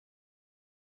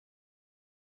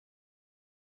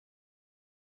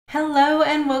Hello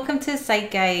and welcome to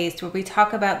Psychgeist, where we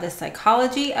talk about the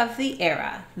psychology of the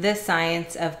era, the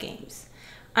science of games.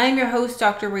 I'm your host,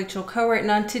 Dr. Rachel Kowert, and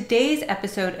on today's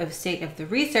episode of State of the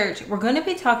Research, we're going to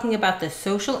be talking about the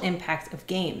social impacts of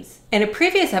games. In a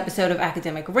previous episode of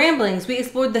Academic Ramblings, we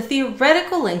explored the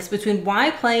theoretical links between why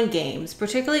playing games,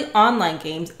 particularly online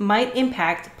games, might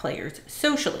impact players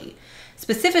socially.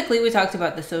 Specifically, we talked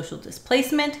about the social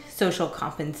displacement, social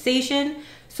compensation,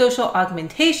 social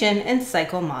augmentation, and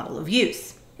cycle model of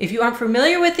use. If you aren't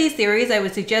familiar with these theories, I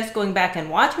would suggest going back and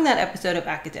watching that episode of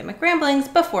Academic Ramblings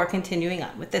before continuing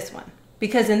on with this one.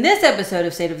 Because in this episode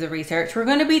of State of the Research, we're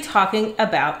going to be talking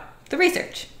about the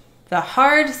research, the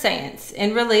hard science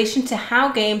in relation to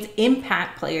how games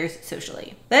impact players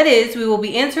socially. That is, we will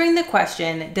be answering the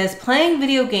question, does playing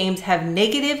video games have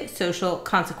negative social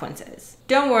consequences?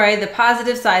 Don't worry, the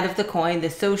positive side of the coin, the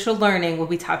social learning, will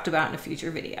be talked about in a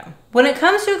future video. When it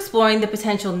comes to exploring the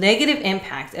potential negative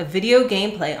impact of video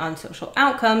gameplay on social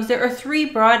outcomes, there are three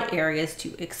broad areas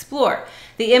to explore.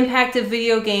 The impact of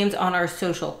video games on our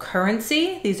social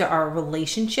currency, these are our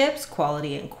relationships,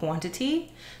 quality and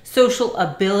quantity, social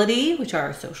ability, which are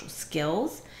our social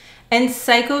skills, and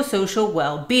psychosocial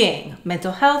well-being,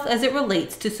 mental health as it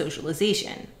relates to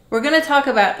socialization. We're going to talk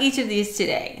about each of these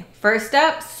today. First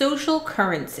up, social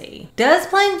currency. Does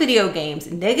playing video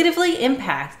games negatively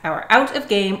impact our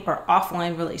out-of-game or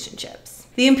offline relationships?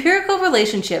 The empirical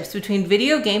relationships between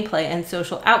video gameplay and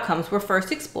social outcomes were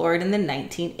first explored in the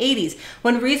 1980s,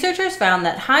 when researchers found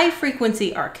that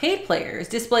high-frequency arcade players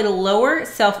displayed a lower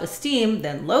self-esteem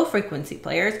than low-frequency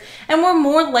players and were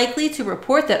more likely to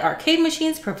report that arcade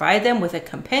machines provide them with a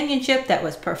companionship that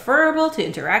was preferable to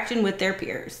interaction with their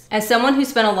peers. As someone who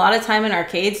spent a lot of time in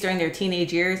arcades during their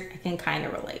teenage years, I can kind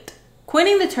of relate.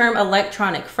 Coining the term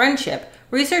electronic friendship,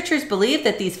 researchers believe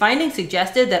that these findings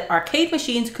suggested that arcade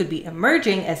machines could be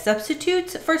emerging as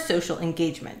substitutes for social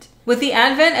engagement. With the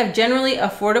advent of generally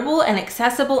affordable and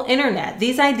accessible internet,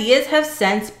 these ideas have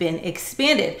since been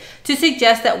expanded to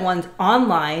suggest that one's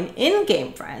online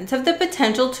in-game friends have the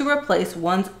potential to replace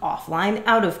one's offline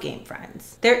out-of-game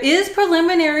friends. There is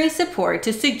preliminary support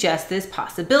to suggest this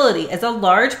possibility, as a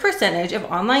large percentage of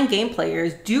online game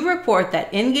players do report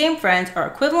that in-game friends are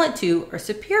equivalent to or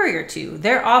superior to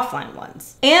their offline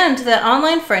ones, and that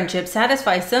online friendships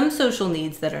satisfy some social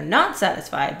needs that are not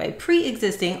satisfied by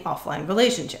pre-existing offline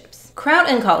relationships. Kraut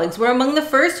and colleagues were among the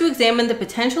first to examine the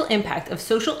potential impact of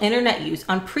social internet use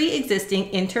on pre-existing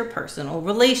interpersonal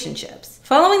relationships.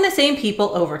 Following the same people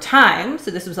over time,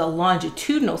 so this was a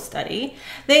longitudinal study,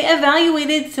 they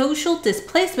evaluated social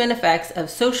displacement effects of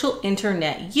social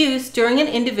internet use during an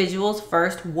individual's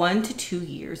first 1 to 2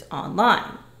 years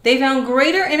online. They found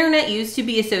greater internet use to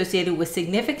be associated with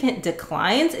significant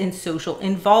declines in social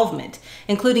involvement,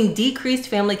 including decreased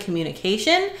family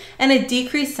communication and a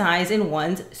decreased size in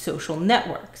one's social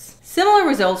networks. Similar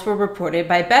results were reported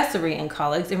by Bessary and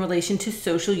colleagues in relation to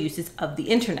social uses of the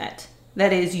internet,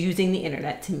 that is, using the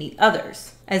internet to meet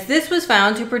others, as this was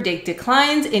found to predict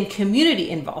declines in community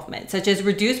involvement, such as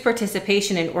reduced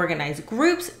participation in organized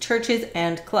groups, churches,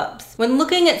 and clubs. When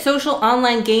looking at social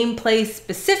online gameplay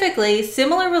specifically,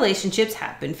 similar relationships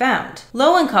have been found.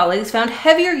 Lowe and colleagues found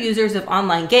heavier users of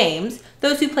online games,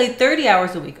 those who played 30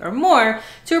 hours a week or more,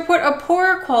 to report a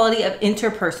poorer quality of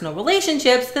interpersonal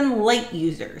relationships than light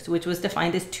users, which was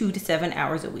defined as 2 to 7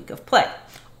 hours a week of play,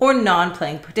 or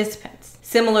non-playing participants.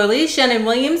 Similarly, Shen and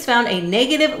Williams found a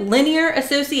negative linear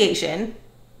association,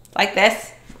 like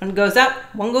this, one goes up,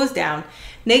 one goes down,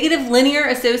 negative linear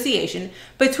association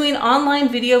between online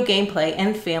video gameplay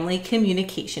and family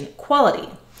communication quality.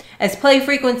 As play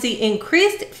frequency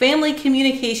increased, family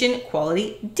communication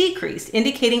quality decreased,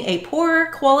 indicating a poorer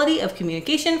quality of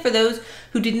communication for those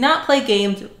who did not play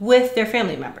games with their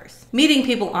family members. Meeting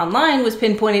people online was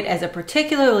pinpointed as a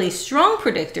particularly strong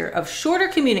predictor of shorter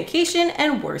communication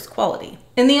and worse quality.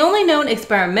 In the only known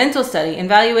experimental study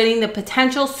evaluating the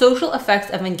potential social effects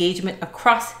of engagement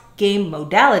across game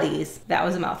modalities, that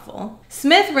was a mouthful,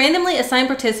 Smith randomly assigned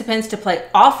participants to play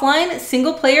offline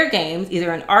single-player games,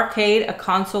 either an arcade, a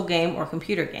console game, or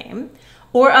computer game,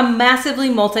 or a massively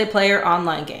multiplayer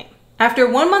online game. After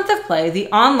 1 month of play, the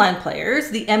online players,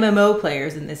 the MMO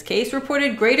players in this case,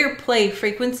 reported greater play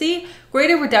frequency,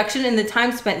 greater reduction in the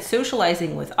time spent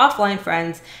socializing with offline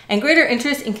friends, and greater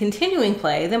interest in continuing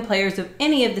play than players of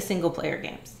any of the single-player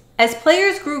games. As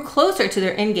players grew closer to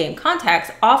their in-game contacts,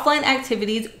 offline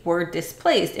activities were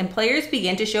displaced and players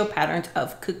began to show patterns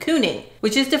of cocooning,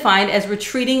 which is defined as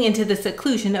retreating into the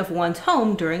seclusion of one's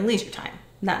home during leisure time,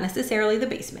 not necessarily the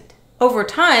basement. Over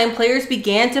time, players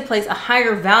began to place a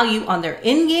higher value on their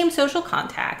in-game social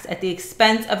contacts at the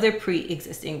expense of their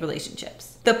pre-existing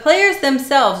relationships. The players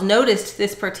themselves noticed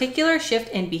this particular shift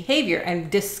in behavior and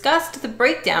discussed the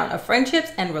breakdown of friendships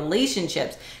and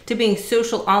relationships to being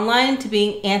social online to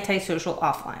being antisocial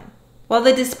offline. While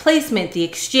the displacement, the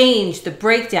exchange, the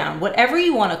breakdown, whatever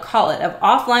you want to call it, of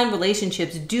offline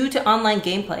relationships due to online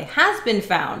gameplay has been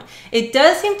found, it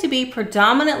does seem to be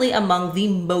predominantly among the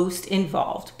most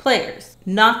involved players,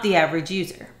 not the average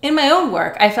user. In my own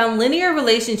work, I found linear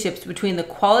relationships between the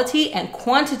quality and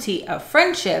quantity of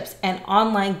friendships and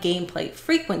online gameplay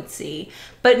frequency,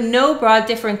 but no broad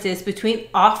differences between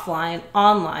offline,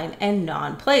 online, and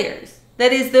non-players.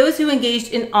 That is, those who engaged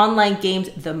in online games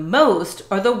the most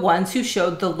are the ones who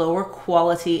showed the lower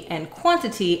quality and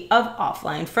quantity of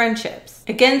offline friendships.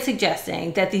 Again,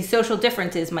 suggesting that these social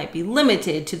differences might be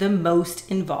limited to the most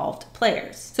involved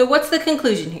players. So what's the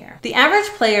conclusion here? The average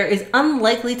player is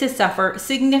unlikely to suffer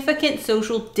significant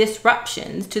social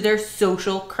disruptions to their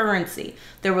social currency,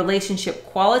 their relationship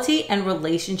quality and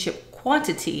relationship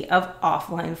quantity of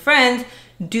offline friends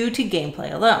due to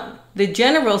gameplay alone. The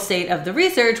general state of the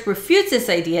research refutes this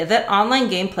idea that online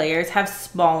game players have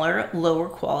smaller, lower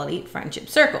quality friendship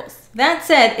circles. That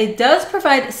said, it does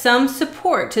provide some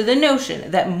support to the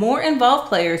notion that more involved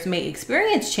players may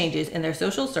experience changes in their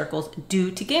social circles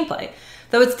due to gameplay,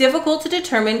 though it's difficult to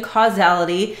determine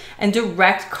causality and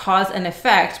direct cause and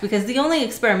effect because the only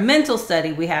experimental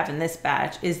study we have in this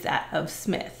batch is that of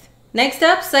Smith. Next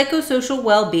up, psychosocial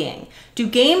well-being. Do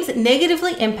games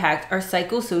negatively impact our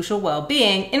psychosocial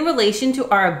well-being in relation to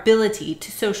our ability to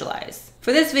socialize?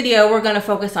 For this video, we're going to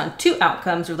focus on two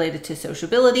outcomes related to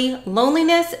sociability,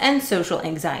 loneliness, and social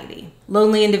anxiety.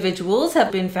 Lonely individuals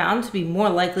have been found to be more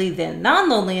likely than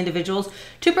non-lonely individuals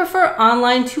to prefer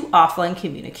online to offline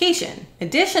communication.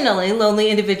 Additionally, lonely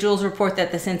individuals report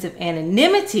that the sense of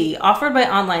anonymity offered by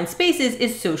online spaces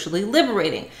is socially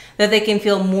liberating, that they can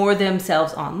feel more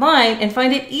themselves online and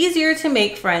find it easier to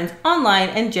make friends online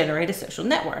and generate a social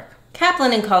network.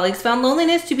 Kaplan and colleagues found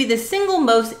loneliness to be the single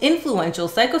most influential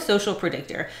psychosocial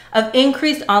predictor of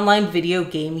increased online video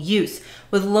game use,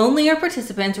 with lonelier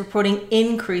participants reporting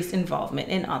increased involvement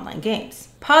in online games.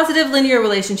 Positive linear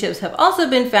relationships have also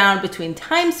been found between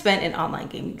time spent in online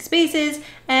gaming spaces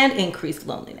and increased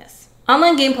loneliness.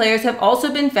 Online game players have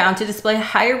also been found to display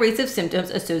higher rates of symptoms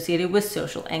associated with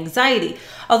social anxiety,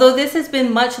 although this has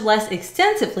been much less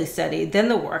extensively studied than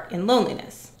the work in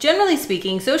loneliness. Generally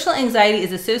speaking, social anxiety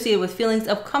is associated with feelings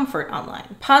of comfort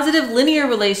online. Positive linear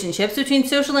relationships between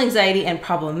social anxiety and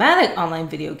problematic online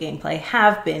video gameplay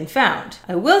have been found.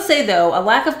 I will say though, a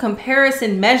lack of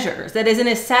comparison measures, that is an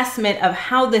assessment of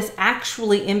how this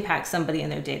actually impacts somebody in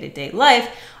their day-to-day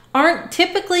life, aren't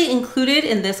typically included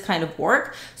in this kind of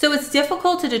work, so it's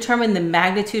difficult to determine the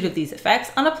magnitude of these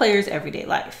effects on a player's everyday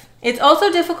life. It's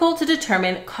also difficult to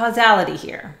determine causality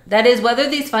here. That is, whether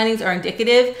these findings are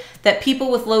indicative that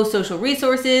people with low social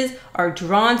resources are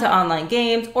drawn to online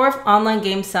games, or if online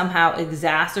games somehow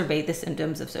exacerbate the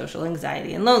symptoms of social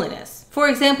anxiety and loneliness. For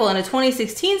example, in a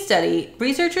 2016 study,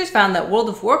 researchers found that World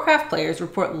of Warcraft players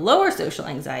report lower social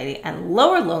anxiety and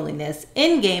lower loneliness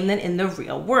in-game than in the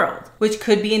real world, which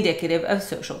could be indicative of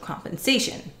social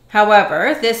compensation.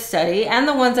 However, this study and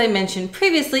the ones I mentioned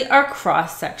previously are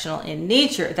cross-sectional in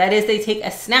nature. That is, they take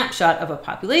a snapshot of a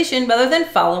population rather than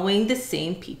following the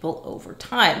same people over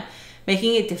time,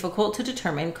 making it difficult to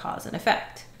determine cause and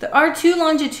effect. There are two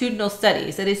longitudinal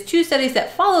studies, that is, two studies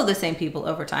that follow the same people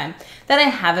over time, that I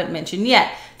haven't mentioned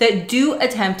yet, that do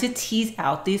attempt to tease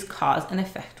out these cause and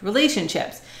effect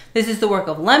relationships. This is the work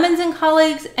of Lemons and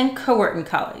colleagues and Kowert and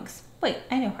colleagues. Wait,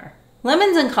 I know her.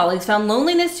 Lemons and colleagues found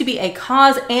loneliness to be a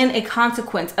cause and a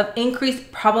consequence of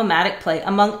increased problematic play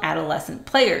among adolescent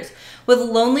players, with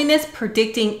loneliness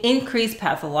predicting increased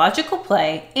pathological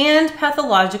play and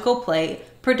pathological play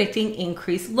predicting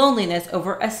increased loneliness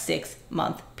over a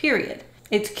 6-month period.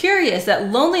 It's curious that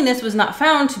loneliness was not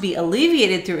found to be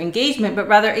alleviated through engagement, but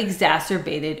rather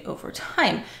exacerbated over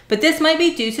time. But this might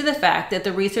be due to the fact that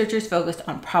the researchers focused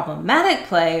on problematic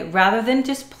play rather than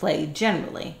just play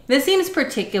generally. This seems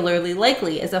particularly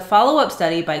likely as a follow-up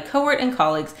study by Kowert and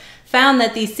colleagues found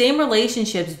that these same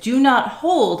relationships do not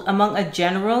hold among a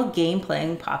general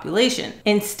game-playing population.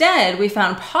 Instead, we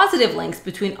found positive links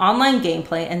between online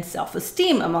gameplay and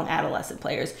self-esteem among adolescent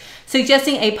players,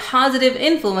 suggesting a positive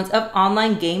influence of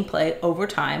online gameplay over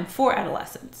time for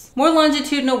adolescents. More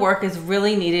longitudinal work is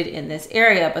really needed in this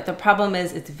area, but the problem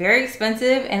is it's very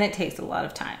expensive and it takes a lot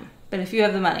of time. But if you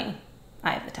have the money,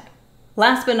 I have the time.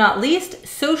 Last but not least,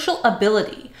 social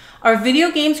ability. are video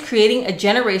games creating a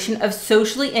generation of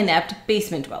socially inept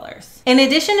basement dwellers? In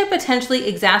addition to potentially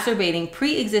exacerbating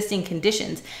pre-existing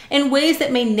conditions in ways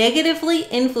that may negatively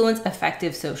influence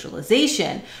effective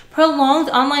socialization, prolonged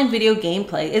online video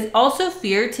gameplay is also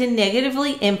feared to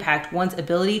negatively impact one's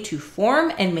ability to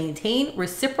form and maintain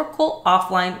reciprocal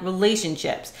offline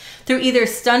relationships through either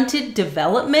stunted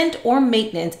development or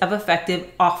maintenance of effective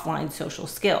offline social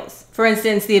skills. For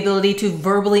instance, the ability to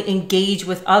verbally engage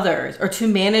with others or to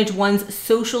manage one's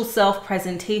social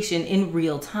self-presentation in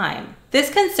real time. This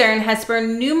concern has spurred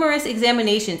numerous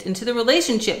examinations into the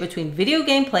relationship between video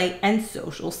gameplay and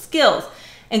social skills,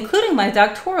 including my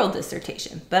doctoral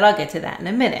dissertation, but I'll get to that in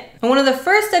a minute. In one of the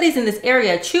first studies in this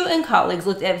area, Chu and colleagues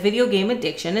looked at video game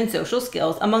addiction and social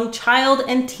skills among child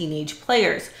and teenage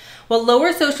players. While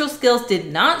lower social skills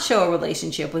did not show a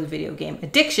relationship with video game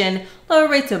addiction, lower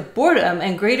rates of boredom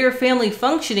and greater family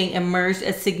functioning emerged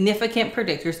as significant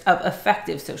predictors of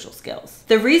effective social skills.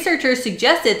 The researchers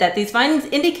suggested that these findings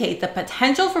indicate the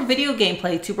potential for video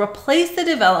gameplay to replace the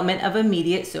development of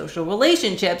immediate social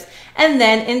relationships and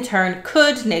then in turn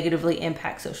could negatively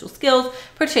impact social skills,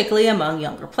 particularly among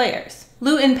younger players.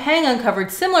 Liu and Peng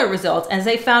uncovered similar results as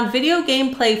they found video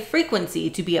game play frequency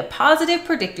to be a positive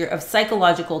predictor of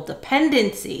psychological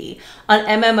dependency on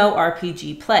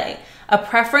MMORPG play, a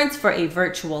preference for a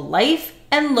virtual life,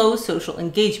 and low social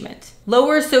engagement.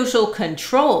 Lower social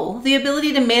control, the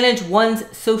ability to manage one's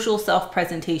social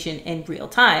self-presentation in real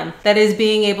time, that is,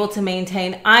 being able to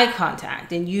maintain eye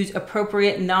contact and use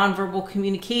appropriate nonverbal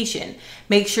communication,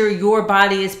 make sure your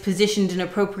body is positioned in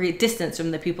appropriate distance from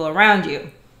the people around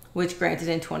you, which granted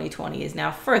in 2020 is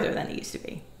now further than it used to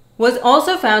be, was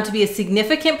also found to be a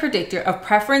significant predictor of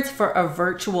preference for a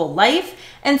virtual life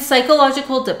and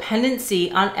psychological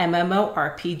dependency on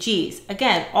MMORPGs.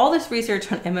 Again, all this research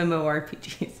on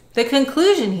MMORPGs. The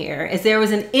conclusion here is there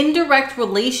was an indirect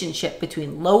relationship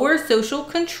between lower social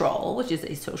control, which is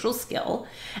a social skill,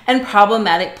 and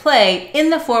problematic play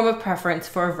in the form of preference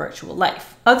for a virtual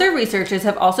life. Other researchers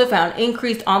have also found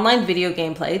increased online video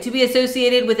gameplay to be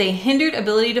associated with a hindered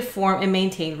ability to form and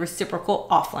maintain reciprocal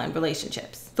offline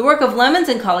relationships. The work of Lemons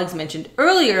and colleagues mentioned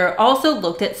earlier also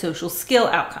looked at social skill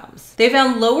outcomes. They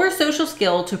found lower social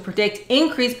skill to predict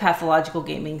increased pathological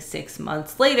gaming 6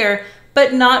 months later,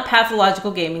 but not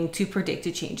pathological gaming to predict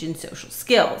a change in social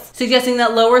skills, suggesting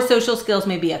that lower social skills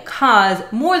may be a cause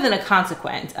more than a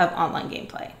consequence of online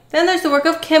gameplay. Then there's the work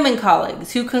of Kim and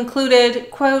colleagues, who concluded,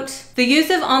 quote, "The use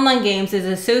of online games is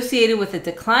associated with a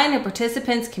decline in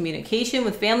participants' communication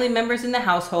with family members in the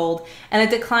household and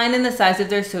a decline in the size of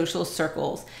their social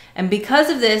circles. And because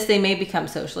of this, they may become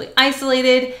socially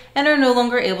isolated and are no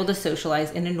longer able to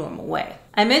socialize in a normal way."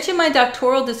 I mentioned my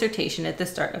doctoral dissertation at the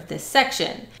start of this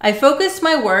section. I focused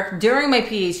my work during my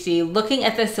PhD looking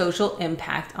at the social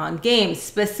impact on games,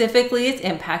 specifically its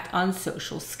impact on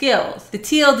social skills. The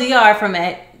TLDR from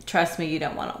it, trust me, you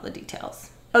don't want all the details.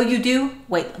 Oh, you do?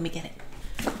 Wait, let me get it.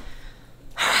 All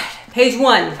right, page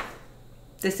 1.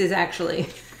 This is actually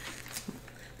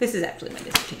my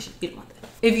dissertation. You don't want that.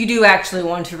 If you do actually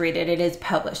want to read it, it is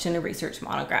published in a research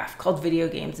monograph called Video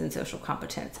Games and Social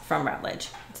Competence from Routledge.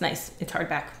 It's nice. It's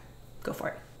hardback. Go for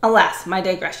it. Alas, my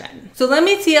digression. So let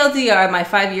me TLDR my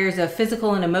 5 years of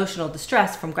physical and emotional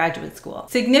distress from graduate school.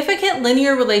 Significant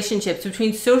linear relationships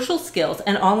between social skills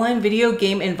and online video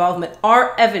game involvement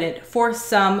are evident for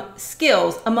some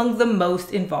skills among the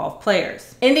most involved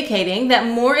players, indicating that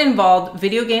more involved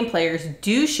video game players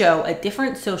do show a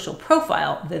different social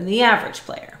profile than the average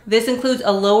player. This includes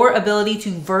a lower ability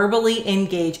to verbally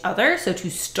engage others, so to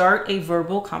start a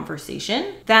verbal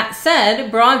conversation. That said,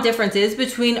 broad differences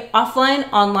between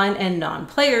offline, online, and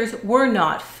non-players were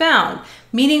not found,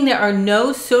 meaning there are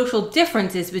no social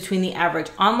differences between the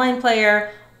average online player,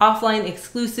 offline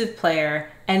exclusive player,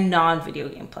 and non-video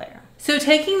game player. So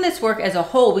taking this work as a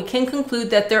whole, we can conclude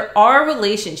that there are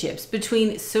relationships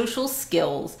between social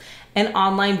skills and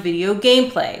online video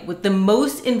gameplay, with the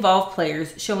most involved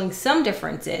players showing some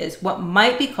differences, what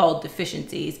might be called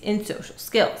deficiencies in social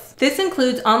skills. This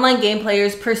includes online game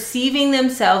players perceiving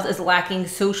themselves as lacking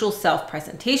social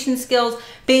self-presentation skills,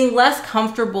 being less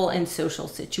comfortable in social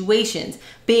situations,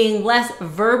 being less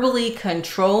verbally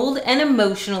controlled and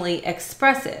emotionally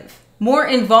expressive. More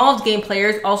involved game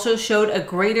players also showed a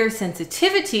greater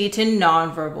sensitivity to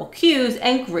nonverbal cues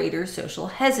and greater social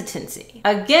hesitancy.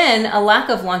 Again, a lack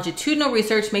of longitudinal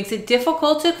research makes it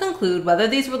difficult to conclude whether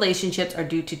these relationships are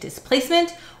due to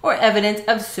displacement or evidence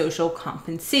of social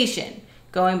compensation.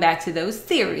 going back to those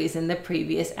theories in the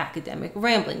previous academic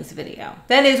ramblings video.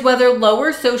 That is, whether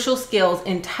lower social skills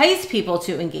entice people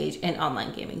to engage in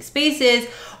online gaming spaces,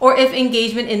 or if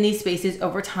engagement in these spaces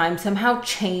over time somehow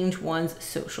change one's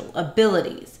social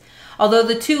abilities. Although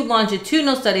the two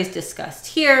longitudinal studies discussed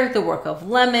here, the work of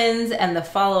Lemons and the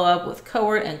follow-up with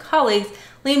Kowert and colleagues,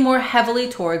 lean more heavily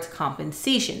towards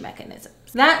compensation mechanisms.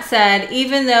 That said,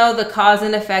 even though the cause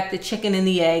and effect, the chicken and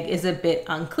the egg, is a bit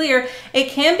unclear, it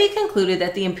can be concluded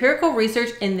that the empirical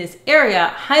research in this area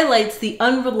highlights the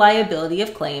unreliability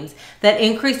of claims that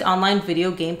increased online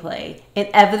video gameplay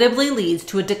inevitably leads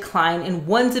to a decline in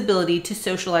one's ability to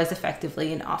socialize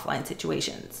effectively in offline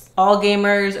situations. All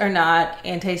gamers are not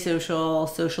antisocial,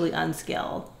 socially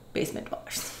unskilled basement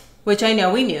dwellers. Which I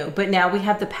know we knew, but now we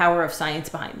have the power of science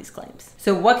behind these claims.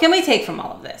 So what can we take from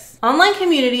all of this? Online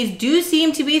communities do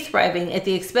seem to be thriving at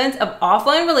the expense of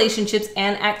offline relationships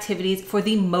and activities for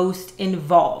the most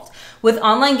involved, with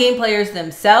online game players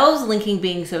themselves linking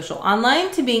being social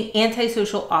online to being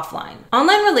antisocial offline.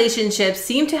 Online relationships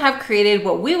seem to have created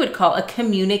what we would call a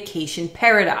communication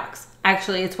paradox.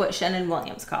 Actually, it's what Shen and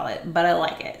Williams call it, but I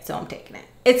like it, so I'm taking it.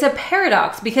 It's a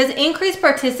paradox because increased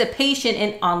participation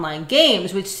in online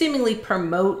games, which seemingly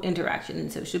promote interaction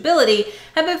and sociability,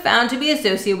 have been found to be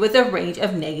associated with a range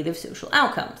of negative social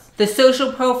outcomes. The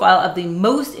social profile of the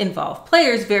most involved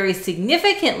players varies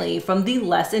significantly from the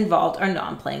less involved or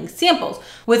non-playing samples,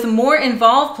 with more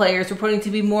involved players reporting to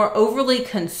be more overly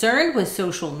concerned with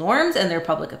social norms and their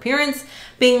public appearance,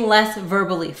 being less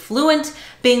verbally fluent,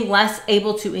 being less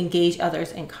able to engage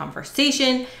others in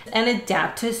conversation, and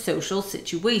adapt to social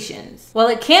situations. While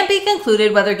it can't be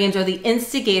concluded whether games are the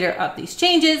instigator of these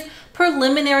changes,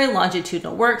 preliminary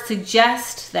longitudinal work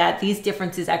suggests that these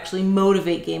differences actually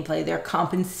motivate gameplay. They're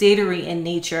compensatory in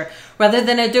nature rather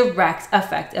than a direct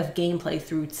effect of gameplay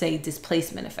through, say,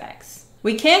 displacement effects.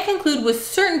 We can conclude with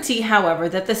certainty, however,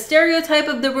 that the stereotype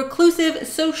of the reclusive,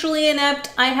 socially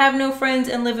inept, I have no friends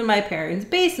and live in my parents'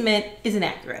 basement is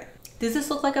inaccurate. Does this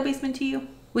look like a basement to you?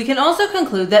 We can also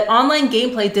conclude that online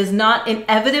gameplay does not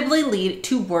inevitably lead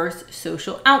to worse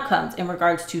social outcomes in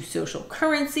regards to social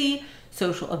currency,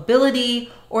 social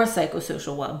ability, or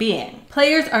psychosocial well-being.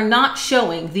 Players are not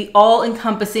showing the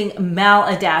all-encompassing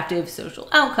maladaptive social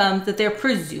outcomes that they're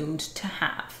presumed to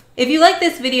have. If you like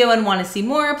this video and want to see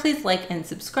more, please like and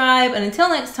subscribe. And until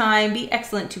next time, be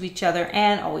excellent to each other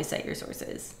and always cite your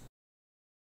sources.